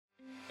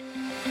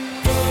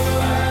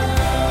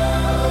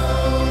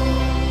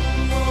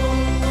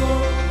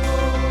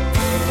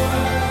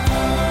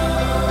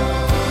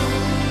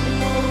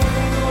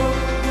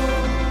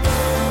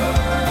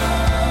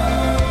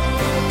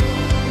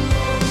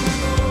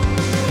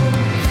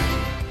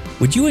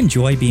Would you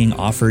enjoy being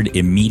offered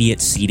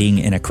immediate seating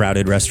in a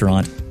crowded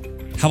restaurant?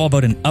 How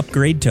about an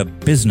upgrade to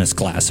business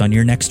class on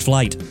your next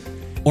flight?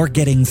 Or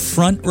getting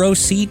front row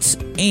seats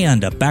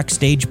and a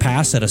backstage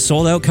pass at a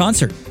sold-out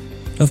concert?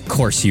 Of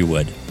course you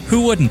would.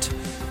 Who wouldn't?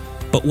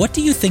 But what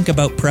do you think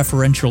about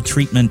preferential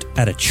treatment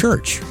at a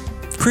church,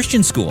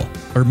 Christian school,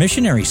 or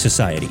missionary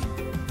society?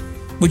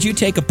 Would you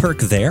take a perk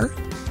there?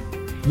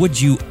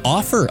 Would you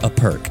offer a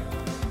perk?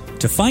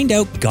 To find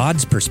out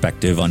God's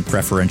perspective on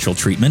preferential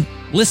treatment,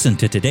 listen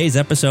to today's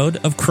episode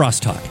of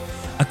Crosstalk,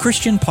 a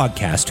Christian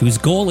podcast whose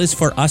goal is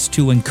for us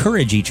to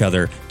encourage each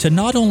other to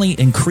not only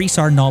increase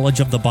our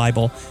knowledge of the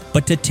Bible,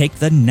 but to take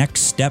the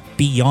next step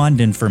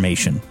beyond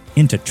information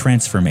into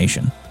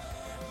transformation.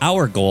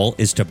 Our goal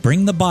is to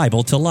bring the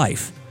Bible to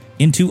life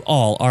into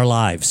all our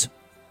lives.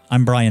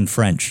 I'm Brian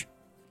French.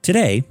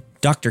 Today,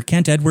 Dr.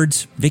 Kent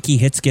Edwards, Vicky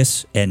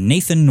Hitzkis, and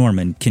Nathan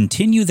Norman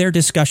continue their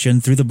discussion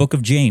through the book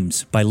of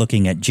James by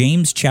looking at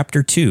James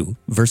chapter 2,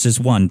 verses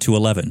 1 to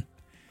 11.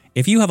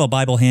 If you have a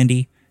Bible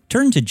handy,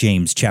 turn to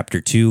James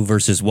chapter 2,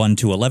 verses 1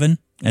 to 11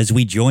 as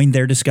we join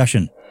their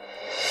discussion.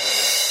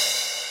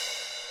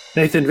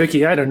 Nathan,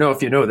 Vicky, I don't know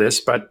if you know this,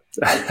 but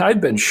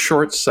I've been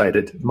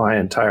short-sighted my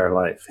entire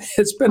life.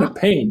 It's been a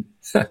pain.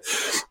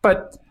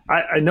 But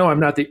I know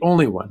I'm not the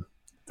only one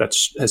that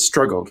has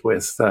struggled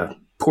with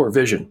poor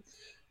vision.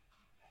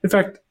 In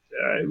fact,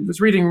 I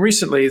was reading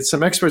recently,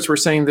 some experts were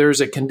saying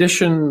there's a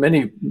condition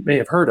many may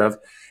have heard of.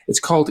 It's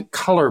called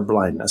color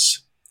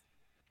blindness.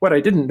 What I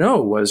didn't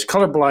know was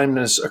color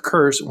blindness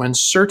occurs when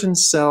certain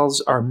cells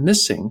are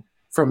missing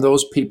from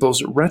those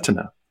people's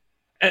retina.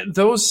 And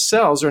those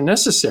cells are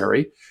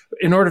necessary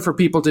in order for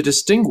people to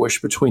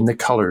distinguish between the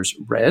colors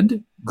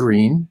red,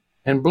 green,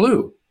 and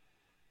blue.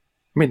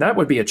 I mean, that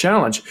would be a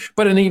challenge.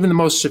 But in even the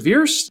most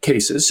severe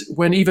cases,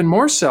 when even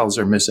more cells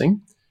are missing,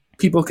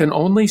 people can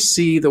only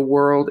see the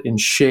world in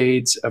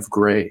shades of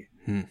gray.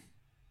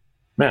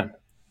 Man,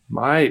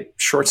 my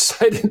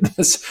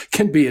short-sightedness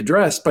can be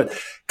addressed, but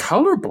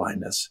color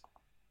blindness,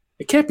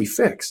 it can't be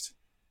fixed.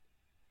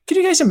 Can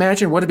you guys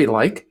imagine what it'd be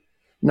like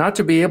not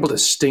to be able to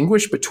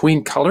distinguish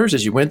between colors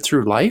as you went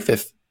through life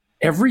if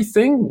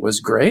everything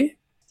was gray?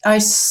 I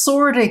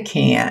sort of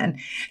can.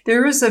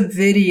 There was a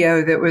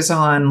video that was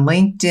on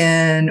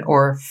LinkedIn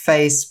or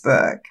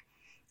Facebook.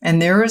 And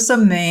there was a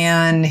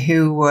man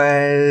who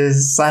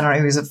was, I don't know,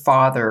 he was a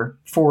father,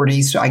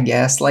 40s, I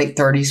guess, late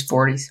 30s,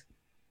 40s.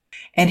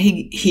 And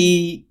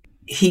he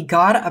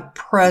got a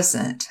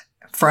present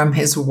from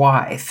his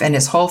wife, and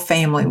his whole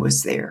family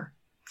was there.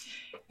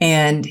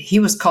 And he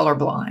was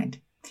colorblind.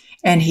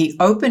 And he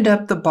opened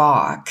up the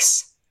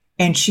box,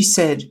 and she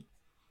said,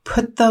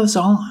 "Put those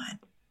on."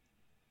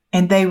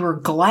 And they were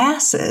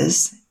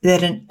glasses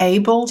that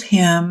enabled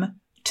him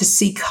to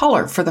see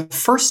color for the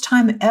first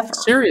time ever.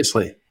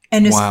 Seriously?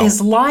 And his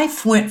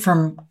life went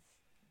from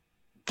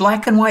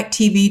black and white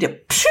TV to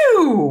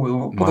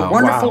the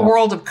wonderful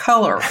world of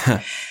color.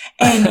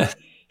 And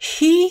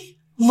he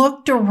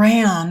looked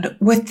around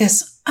with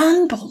this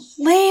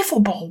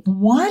unbelievable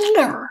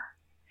wonder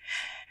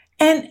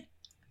and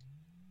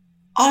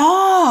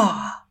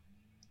awe.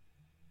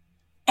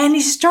 And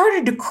he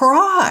started to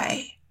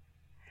cry.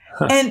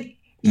 And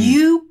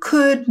you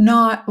could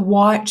not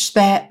watch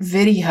that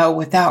video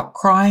without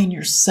crying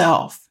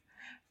yourself,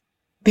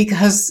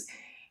 because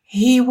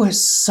he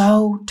was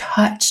so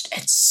touched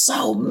and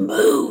so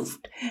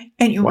moved.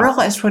 And you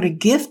realize what a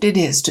gift it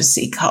is to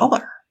see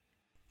color.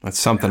 That's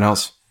something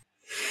else.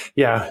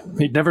 Yeah,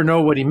 you'd never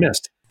know what he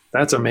missed.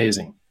 That's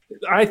amazing.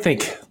 I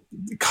think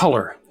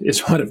color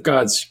is one of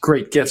God's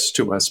great gifts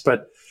to us.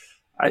 But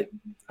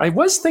I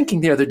was thinking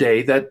the other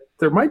day that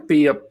there might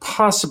be a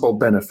possible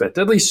benefit,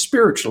 at least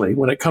spiritually,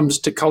 when it comes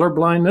to color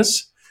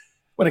blindness,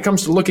 when it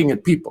comes to looking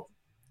at people.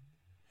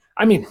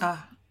 I mean,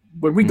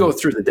 when we go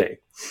through the day,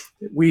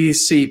 we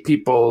see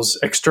people's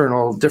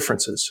external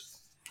differences.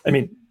 I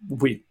mean,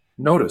 we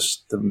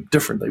notice them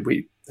differently.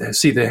 We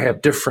see they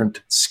have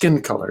different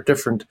skin color,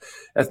 different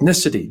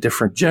ethnicity,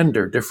 different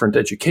gender, different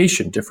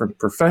education, different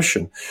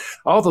profession,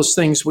 all those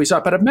things we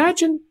saw. But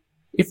imagine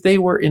if they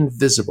were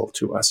invisible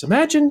to us.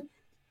 Imagine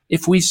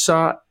if we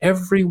saw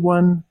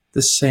everyone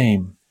the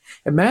same.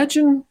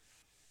 Imagine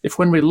if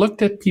when we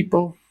looked at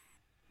people,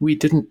 we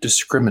didn't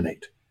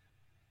discriminate.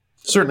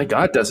 Certainly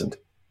God doesn't.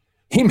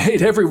 He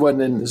made everyone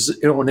in his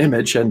own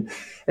image, and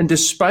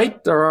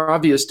despite our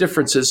obvious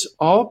differences,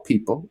 all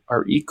people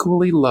are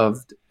equally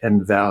loved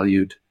and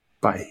valued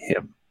by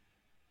him.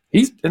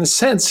 He's, in a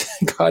sense,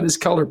 God is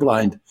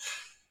colorblind.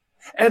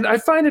 And I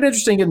find it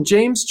interesting in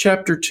James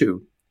chapter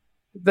 2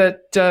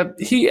 that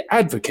he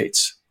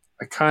advocates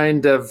a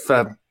kind of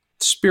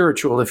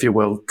spiritual, if you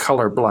will,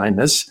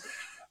 colorblindness.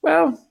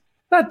 Well,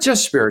 not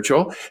just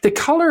spiritual. The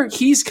color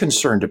he's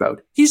concerned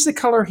about, he's the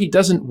color he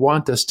doesn't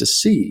want us to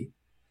see,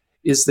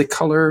 is the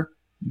color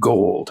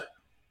gold.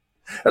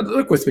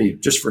 Look with me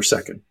just for a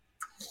second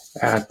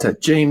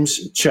at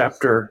James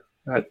chapter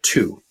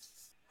 2.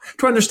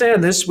 To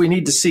understand this, we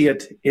need to see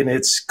it in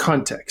its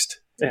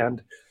context.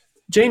 And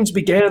James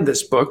began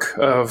this book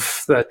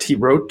that he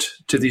wrote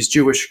to these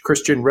Jewish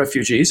Christian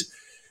refugees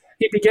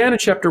He began in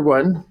chapter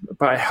 1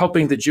 by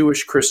helping the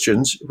Jewish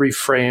Christians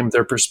reframe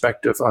their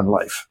perspective on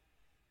life.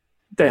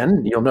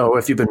 Then, you'll know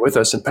if you've been with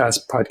us in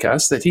past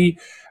podcasts, that he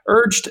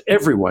urged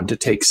everyone to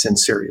take sin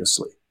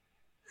seriously.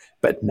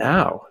 But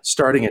now,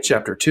 starting at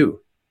chapter 2,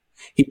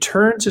 he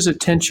turns his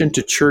attention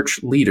to church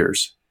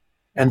leaders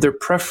and their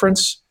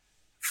preference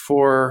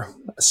for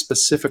a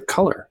specific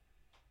color,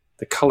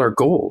 the color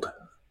gold,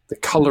 the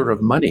color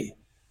of money,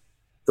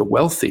 the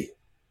wealthy,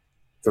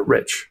 the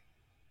rich.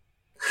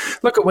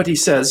 Look at what he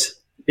says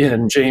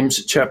in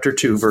James chapter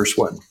 2, verse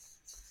 1.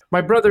 My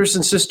brothers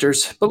and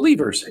sisters,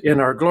 believers in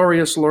our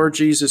glorious Lord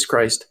Jesus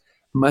Christ,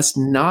 must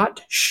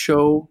not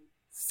show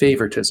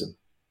favoritism.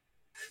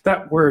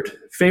 That word,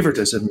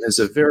 favoritism, is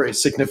a very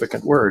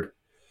significant word.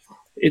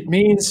 It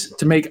means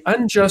to make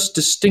unjust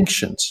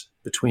distinctions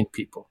between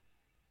people.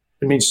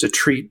 It means to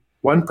treat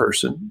one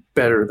person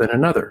better than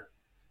another.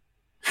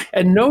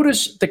 And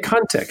notice the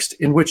context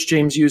in which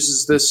James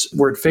uses this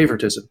word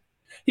favoritism.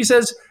 He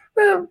says,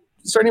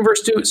 starting in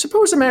verse 2,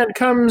 suppose a man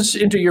comes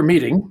into your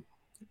meeting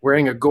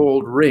wearing a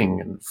gold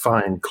ring and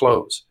fine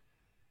clothes,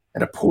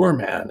 and a poor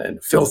man in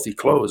filthy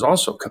clothes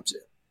also comes in.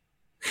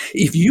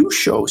 If you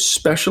show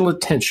special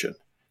attention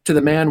to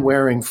the man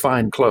wearing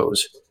fine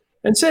clothes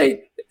and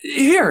say,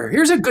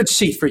 here's a good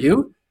seat for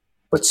you,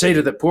 but say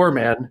to the poor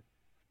man,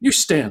 you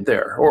stand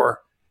there, or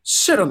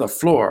sit on the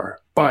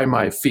floor by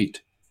my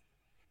feet,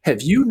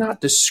 have you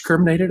not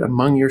discriminated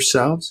among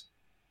yourselves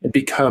and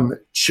become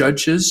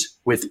judges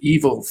with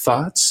evil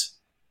thoughts?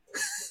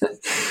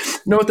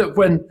 Note that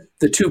when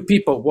the two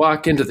people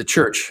walk into the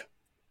church,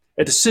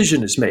 a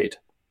decision is made,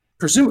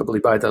 presumably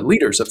by the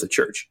leaders of the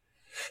church,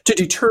 to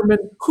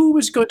determine who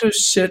is going to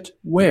sit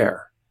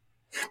where.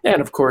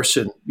 And of course,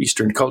 in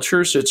Eastern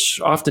cultures, it's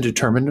often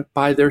determined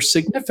by their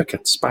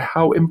significance, by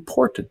how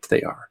important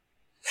they are.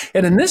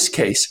 And in this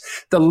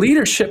case, the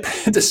leadership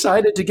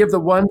decided to give the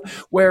one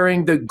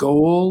wearing the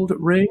gold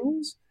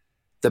rings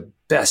the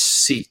best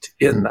seat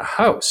in the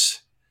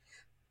house,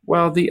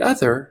 while the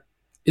other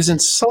is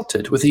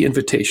insulted with the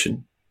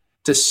invitation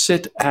to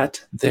sit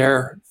at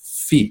their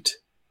feet.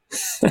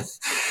 In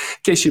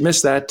case you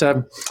missed that,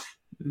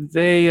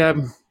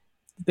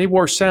 they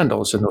wore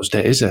sandals in those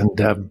days,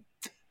 and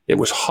it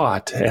was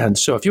hot. And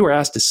so if you were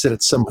asked to sit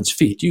at someone's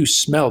feet, you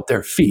smelled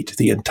their feet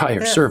the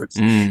entire service.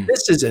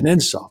 This is an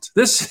insult.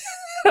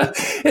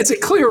 It's a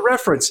clear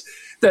reference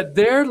that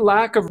their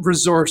lack of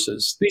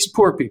resources, these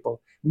poor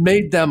people,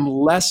 made them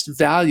less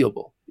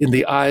valuable in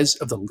the eyes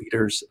of the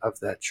leaders of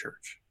that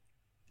church.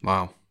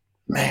 Wow.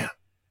 Man.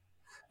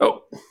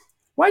 Oh,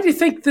 why do you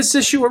think this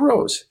issue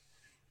arose?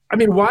 I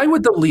mean, why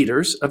would the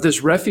leaders of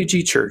this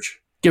refugee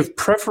church give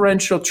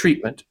preferential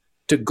treatment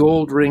to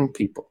gold ring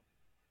people?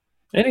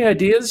 Any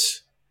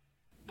ideas?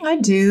 I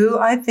do.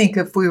 I think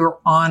if we were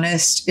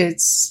honest,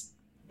 it's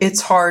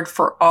hard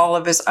for all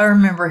of us. I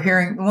remember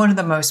hearing one of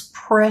the most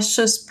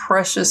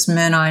precious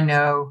men I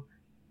know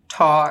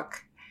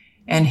talk,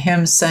 and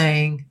him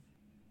saying,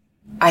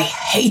 I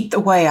hate the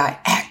way I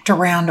act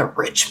around a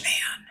rich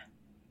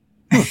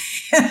man.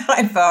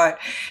 I thought,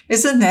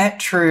 isn't that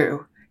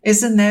true?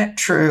 Isn't that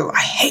true?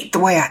 I hate the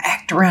way I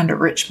act around a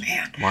rich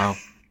man. Wow.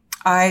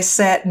 I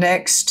sat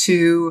next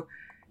to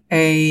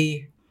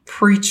a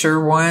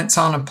preacher once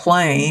on a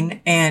plane,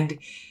 and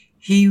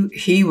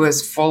he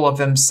was full of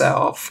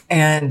himself,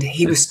 and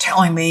he was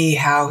telling me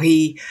how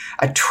he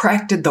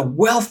attracted the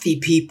wealthy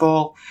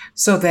people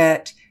so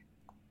that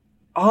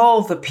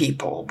all the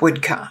people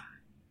would come.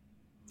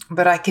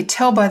 But I could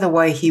tell by the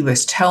way he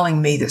was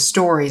telling me the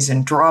stories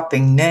and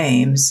dropping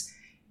names,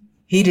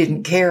 he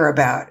didn't care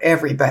about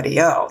everybody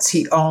else.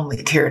 He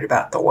only cared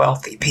about the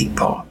wealthy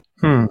people.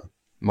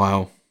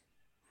 Wow.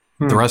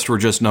 The rest were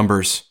just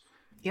numbers.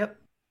 Yep.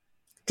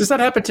 Does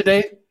that happen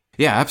today?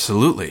 Yeah,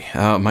 absolutely.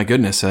 My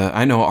goodness.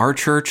 I know our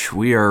church,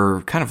 we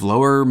are kind of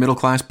lower middle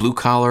class, blue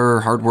collar,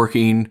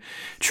 hardworking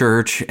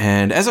church.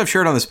 And as I've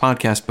shared on this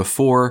podcast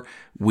before,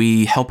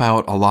 we help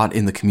out a lot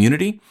in the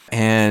community.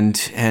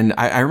 And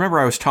I remember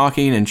I was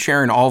talking and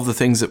sharing all of the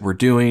things that we're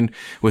doing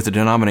with a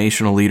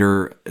denominational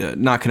leader,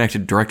 not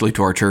connected directly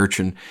to our church,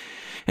 and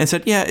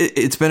said, yeah,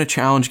 it's been a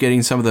challenge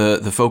getting some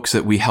of the folks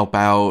that we help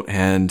out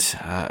and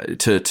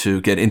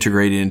to get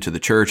integrated into the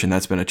church. And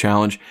that's been a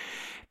challenge.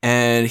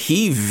 And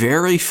he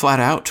very flat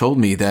out told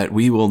me that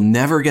we will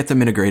never get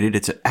them integrated.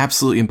 It's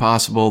absolutely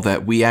impossible,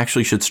 that we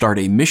actually should start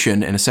a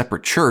mission and a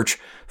separate church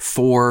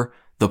for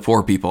the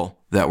poor people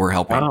that we're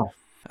helping.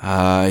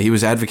 Wow. He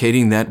was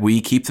advocating that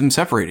we keep them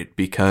separated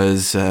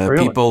because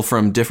Really? people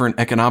from different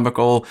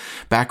economical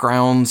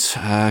backgrounds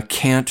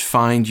can't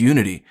find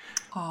unity.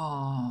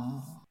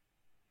 Oh.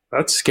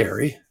 That's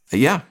scary.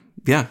 Yeah.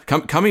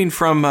 Coming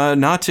from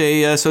not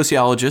a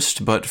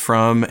sociologist, but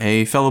from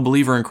a fellow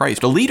believer in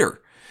Christ, a leader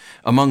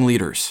among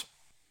leaders.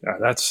 Yeah,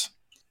 that's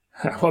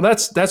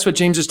what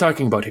James is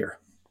talking about here.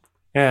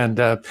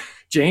 And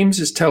James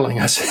is telling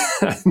us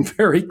in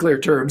very clear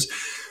terms,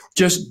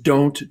 just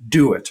don't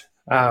do it.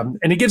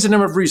 And he gives a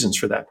number of reasons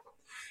for that.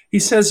 He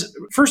says,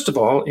 first of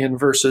all, in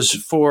verses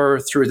 4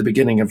 through the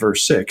beginning of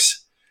verse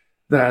 6,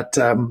 that,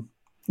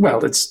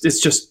 it's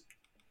just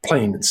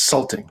plain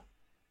insulting.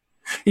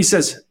 He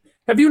says,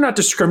 have you not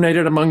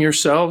discriminated among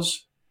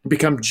yourselves and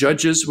become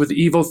judges with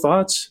evil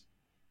thoughts?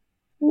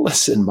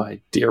 Listen,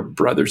 my dear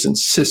brothers and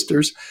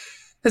sisters,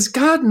 has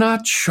God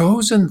not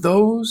chosen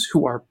those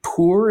who are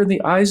poor in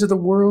the eyes of the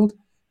world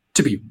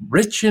to be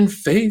rich in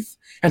faith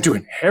and to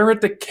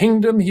inherit the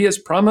kingdom he has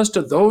promised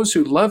to those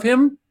who love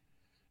him?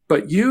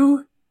 But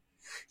you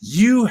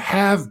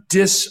have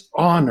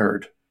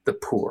dishonored the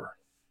poor.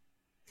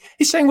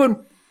 He's saying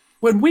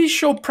when we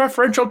show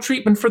preferential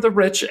treatment for the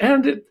rich,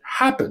 and it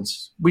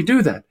happens, we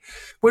do that.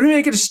 When we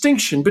make a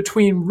distinction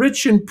between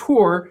rich and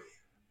poor,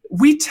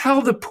 we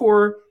tell the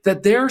poor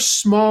that their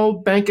small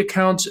bank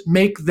accounts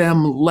make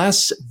them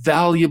less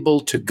valuable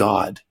to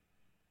God.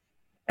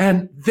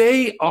 And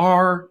they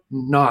are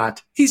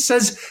not. He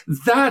says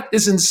that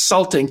is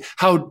insulting.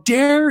 How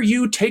dare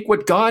you take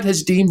what God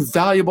has deemed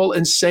valuable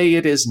and say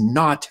it is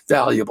not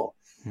valuable?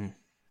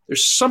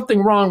 There's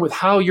something wrong with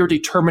how you're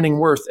determining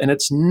worth, and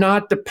it's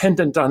not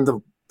dependent on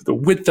the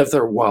width of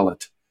their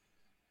wallet.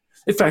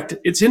 In fact,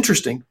 it's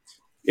interesting.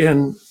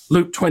 In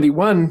Luke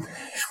 21,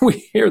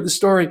 we hear the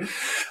story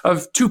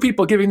of two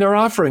people giving their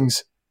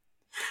offerings.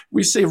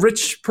 We see a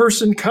rich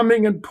person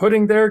coming and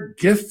putting their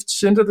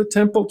gifts into the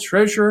temple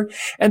treasure,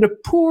 and a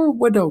poor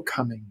widow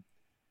coming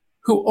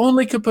who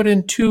only could put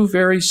in 2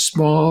 very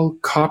small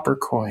copper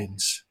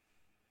coins.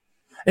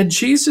 And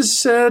Jesus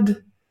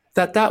said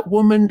that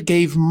woman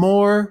gave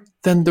more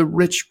than the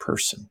rich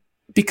person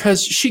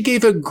because she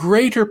gave a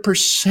greater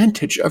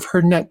percentage of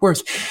her net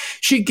worth.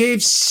 She gave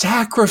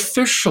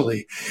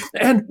sacrificially.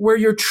 And where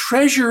your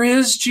treasure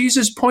is,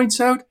 Jesus points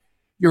out,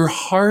 your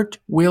heart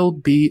will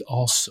be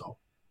also.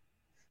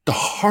 The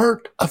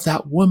heart of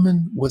that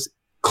woman was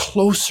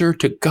closer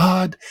to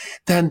God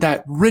than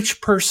that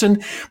rich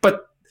person.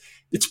 But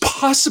it's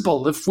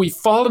possible, if we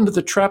fall into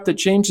the trap that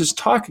James is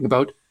talking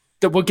about,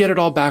 that we'll get it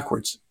all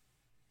backwards.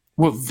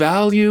 We'll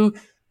value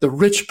the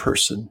rich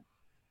person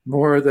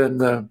more than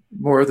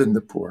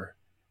the poor.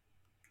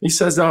 He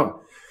says,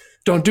 no,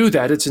 don't do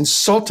that. It's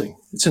insulting.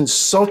 It's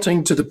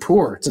insulting to the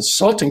poor. It's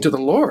insulting to the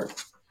Lord.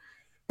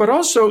 But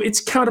also,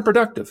 it's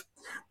counterproductive.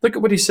 Look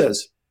at what he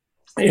says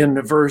in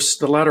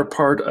the latter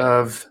part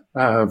of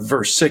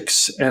verse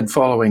 6 and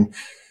following.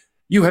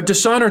 You have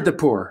dishonored the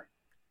poor.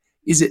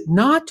 Is it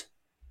not,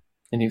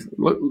 and you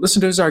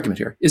listen to his argument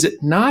here, is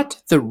it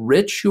not the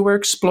rich who are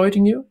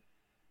exploiting you?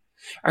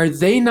 Are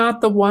they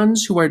not the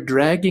ones who are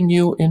dragging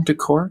you into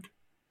court?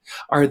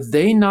 Are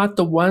they not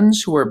the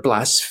ones who are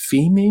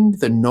blaspheming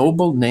the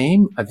noble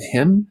name of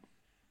him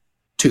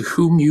to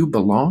whom you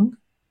belong?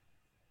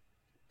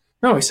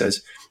 No, he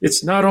says,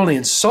 it's not only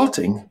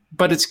insulting,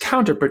 but it's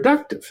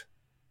counterproductive.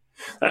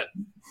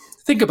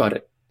 Think about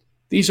it.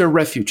 These are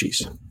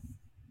refugees.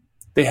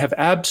 They have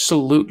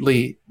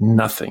absolutely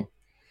nothing,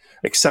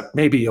 except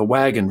maybe a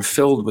wagon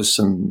filled with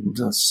some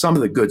of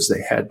the goods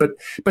they had.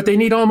 But they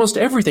need almost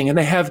everything, and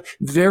they have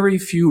very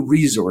few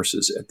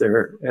resources at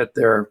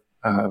their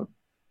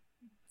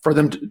for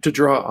them to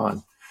draw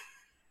on.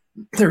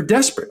 They're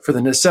desperate for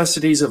the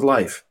necessities of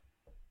life.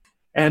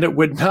 And it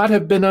would not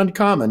have been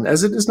uncommon,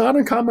 as it is not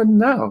uncommon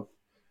now,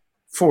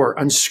 for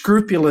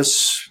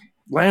unscrupulous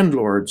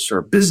landlords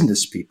or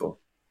business people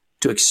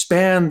to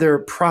expand their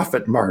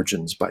profit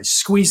margins by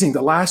squeezing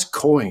the last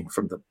coin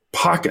from the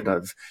pocket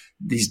of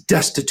these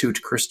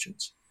destitute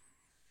Christians.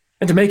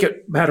 And to make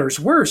it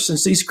matters worse,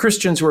 since these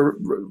Christians were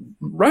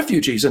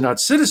refugees and not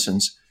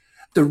citizens,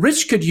 the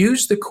rich could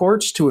use the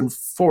courts to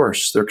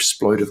enforce their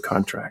exploitive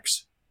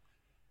contracts.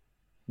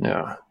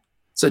 Yeah.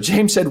 So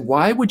James said,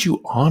 why would you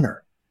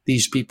honor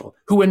these people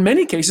who in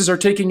many cases are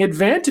taking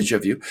advantage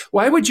of you?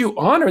 Why would you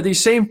honor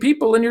these same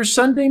people in your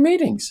Sunday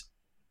meetings?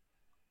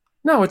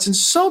 No, it's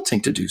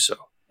insulting to do so.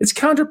 It's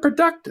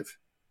counterproductive.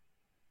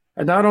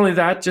 And not only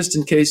that, just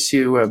in case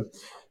you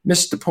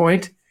missed the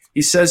point,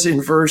 he says in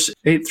verse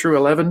 8 through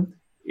 11,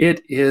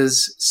 it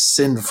is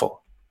sinful.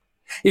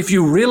 If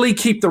you really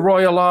keep the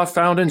royal law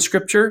found in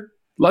Scripture,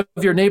 love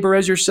your neighbor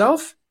as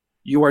yourself,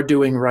 you are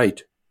doing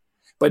right.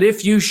 But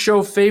if you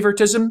show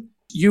favoritism,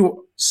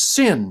 you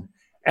sin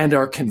and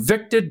are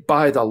convicted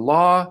by the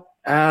law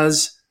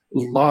as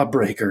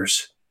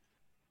lawbreakers.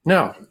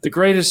 Now, the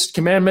greatest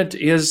commandment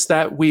is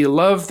that we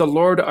love the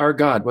Lord our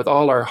God with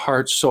all our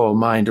heart, soul,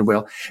 mind, and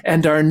will,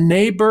 and our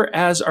neighbor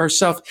as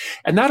ourselves.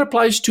 And that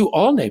applies to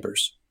all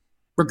neighbors,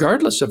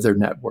 regardless of their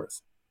net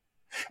worth.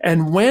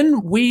 And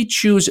when we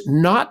choose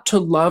not to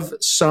love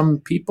some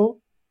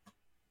people,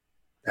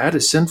 that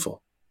is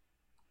sinful.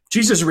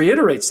 Jesus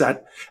reiterates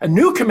that. A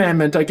new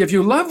commandment I give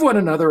you, love one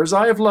another as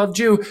I have loved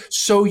you,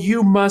 so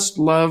you must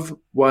love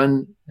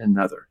one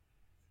another.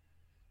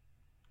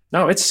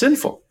 No, it's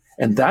sinful.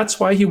 And that's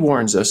why he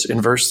warns us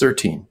in verse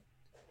 13,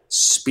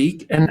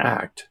 speak and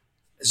act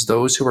as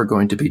those who are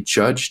going to be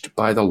judged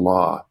by the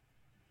law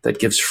that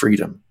gives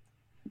freedom,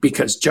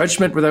 because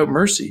judgment without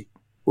mercy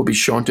will be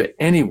shown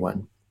to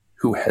anyone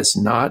who has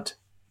not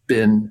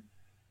been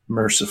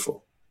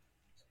merciful.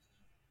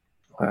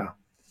 Wow.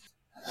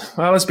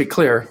 Well, let's be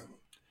clear.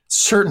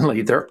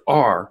 Certainly there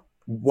are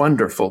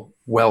wonderful,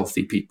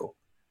 wealthy people.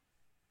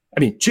 I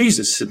mean,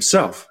 Jesus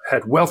himself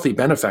had wealthy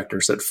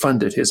benefactors that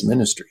funded his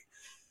ministry.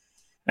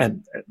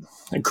 And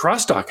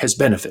Crosstalk has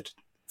benefited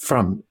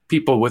from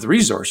people with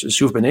resources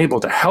who have been able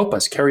to help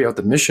us carry out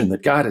the mission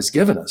that God has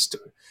given us to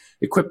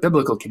equip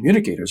biblical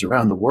communicators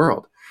around the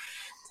world.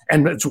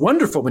 And it's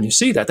wonderful when you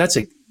see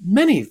that.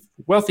 Many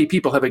wealthy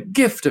people have a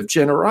gift of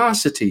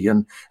generosity,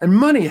 and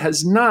money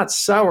has not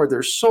soured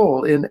their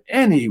soul in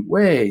any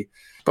way.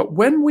 But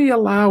when we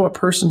allow a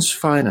person's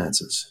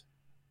finances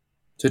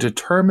to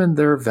determine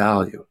their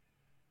value,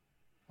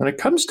 when it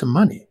comes to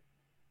money,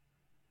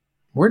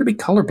 we're to be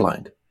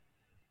colorblind.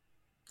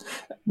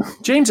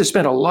 James has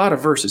spent a lot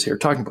of verses here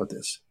talking about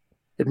this.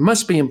 It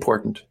must be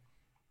important.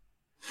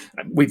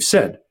 We've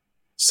said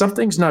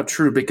something's not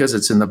true because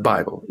it's in the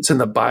Bible. It's in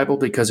the Bible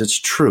because it's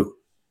true.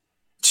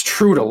 It's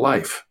true to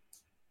life.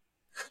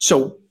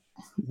 So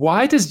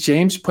why does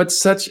James put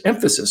such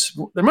emphasis?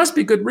 There must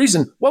be good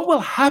reason. What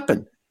will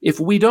happen if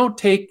we don't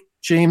take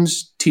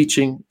James'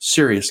 teaching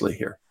seriously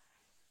here?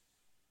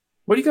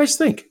 What do you guys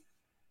think?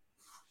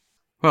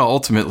 Well,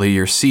 ultimately,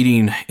 you're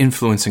ceding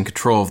influence and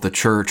control of the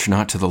church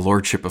not to the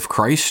lordship of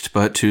Christ,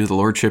 but to the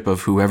lordship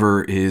of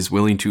whoever is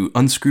willing to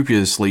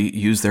unscrupulously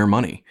use their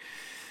money.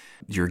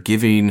 You're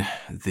giving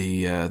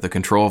the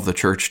control of the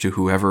church to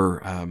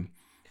whoever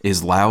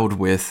is loud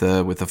with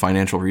the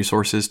financial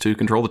resources to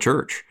control the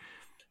church.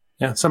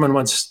 Yeah, someone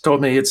once told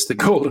me it's the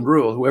golden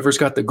rule. Whoever's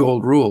got the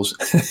gold rules.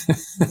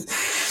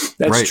 That's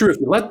right. True if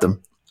you let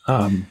them.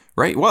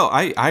 Right. Well,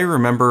 I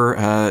remember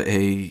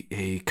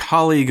a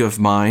colleague of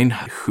mine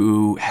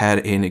who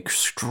had an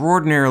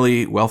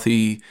extraordinarily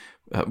wealthy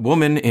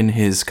woman in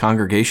his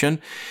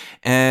congregation,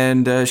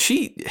 and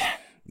she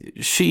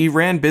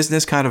ran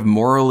business kind of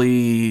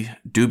morally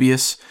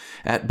dubious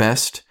at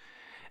best,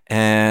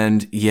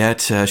 and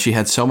yet she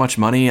had so much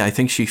money. I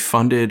think she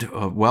funded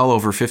well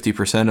over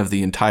 50% of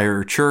the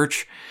entire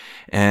church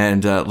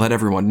and let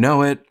everyone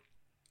know it.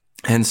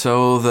 And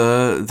so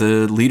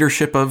the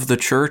leadership of the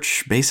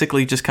church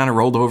basically just kind of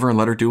rolled over and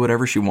let her do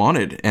whatever she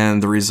wanted.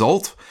 And the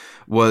result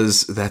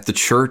was that the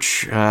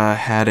church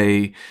had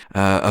a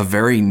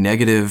very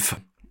negative.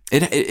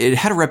 It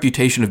had a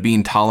reputation of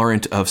being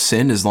tolerant of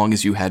sin as long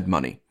as you had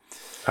money.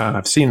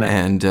 I've seen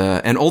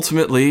that. And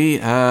ultimately,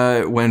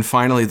 when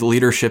finally the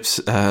leadership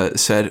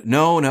said,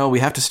 no, we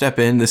have to step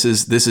in. This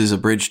is a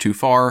bridge too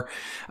far.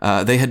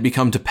 They had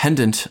become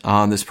dependent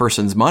on this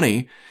person's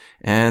money.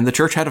 And the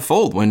church had to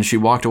fold when she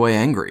walked away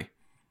angry.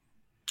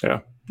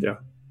 Yeah.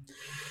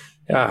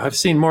 I've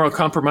seen moral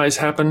compromise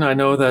happen. I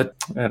know that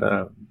at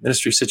a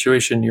ministry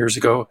situation years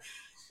ago,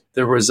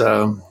 there was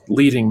a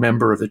leading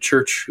member of the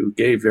church who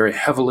gave very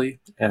heavily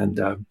and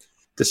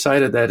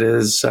decided that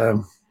his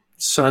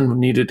son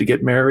needed to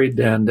get married.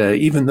 And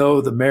even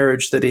though the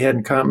marriage that he had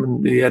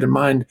in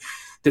mind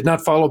did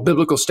not follow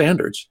biblical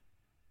standards,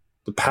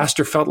 the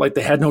pastor felt like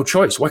they had no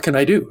choice. What can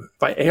I do?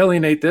 If I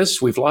alienate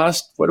this, we've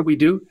lost. What do we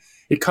do?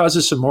 It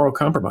causes some moral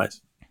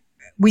compromise.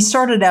 We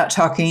started out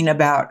talking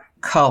about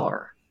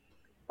color.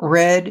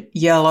 Red,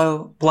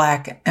 yellow,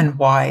 black, and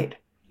white,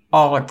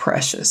 all are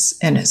precious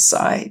in his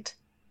sight.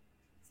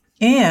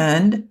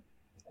 And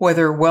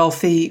whether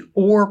wealthy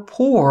or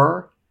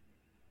poor,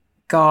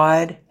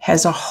 God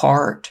has a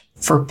heart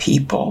for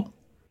people.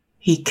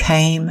 He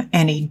came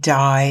and he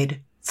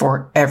died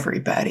for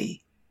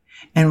everybody.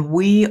 And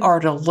we are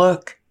to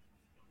look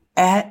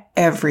at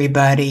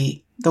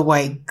everybody the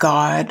way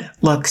God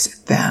looks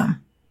at them.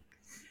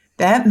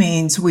 That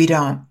means we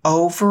don't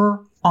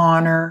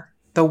over-honor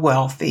the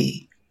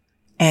wealthy,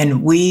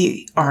 and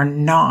we are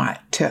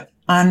not to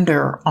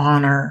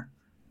under-honor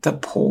the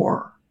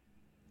poor,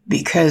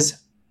 because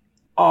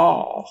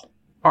all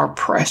are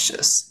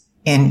precious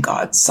in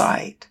God's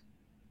sight.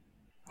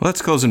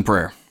 Let's close in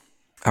prayer.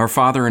 Our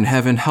Father in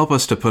heaven, help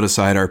us to put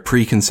aside our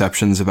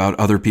preconceptions about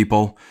other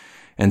people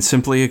and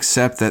simply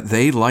accept that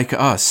they, like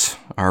us,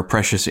 are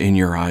precious in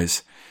your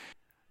eyes.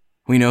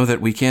 We know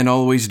that we can't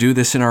always do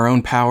this in our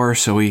own power,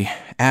 so we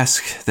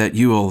ask that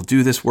you will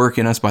do this work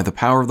in us by the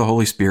power of the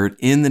Holy Spirit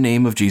in the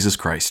name of Jesus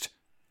Christ.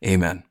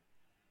 Amen.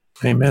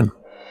 Amen.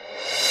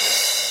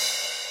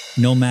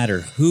 No matter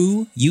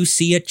who you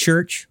see at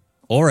church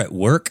or at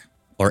work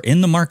or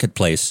in the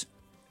marketplace,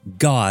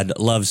 God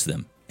loves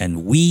them,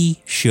 and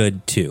we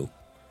should too.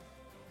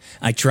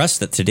 I trust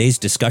that today's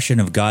discussion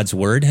of God's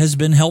Word has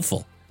been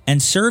helpful and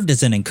served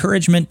as an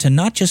encouragement to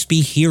not just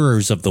be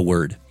hearers of the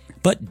Word,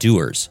 but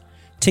doers.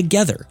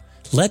 Together,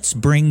 let's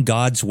bring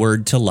God's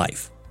Word to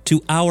life,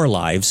 to our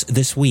lives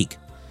this week.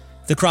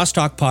 The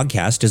Crosstalk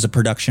podcast is a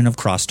production of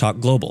Crosstalk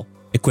Global,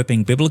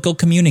 equipping biblical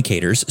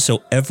communicators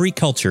so every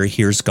culture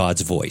hears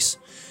God's voice.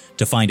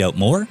 To find out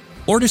more,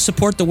 or to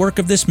support the work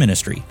of this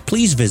ministry,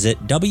 please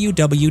visit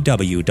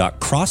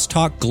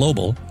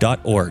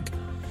www.crosstalkglobal.org.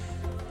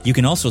 You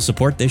can also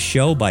support this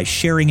show by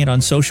sharing it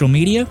on social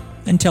media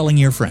and telling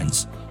your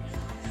friends.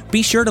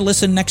 Be sure to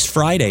listen next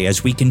Friday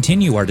as we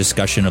continue our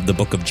discussion of the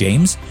book of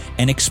James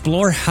and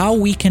explore how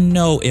we can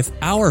know if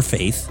our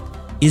faith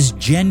is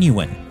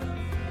genuine.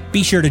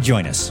 Be sure to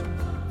join us.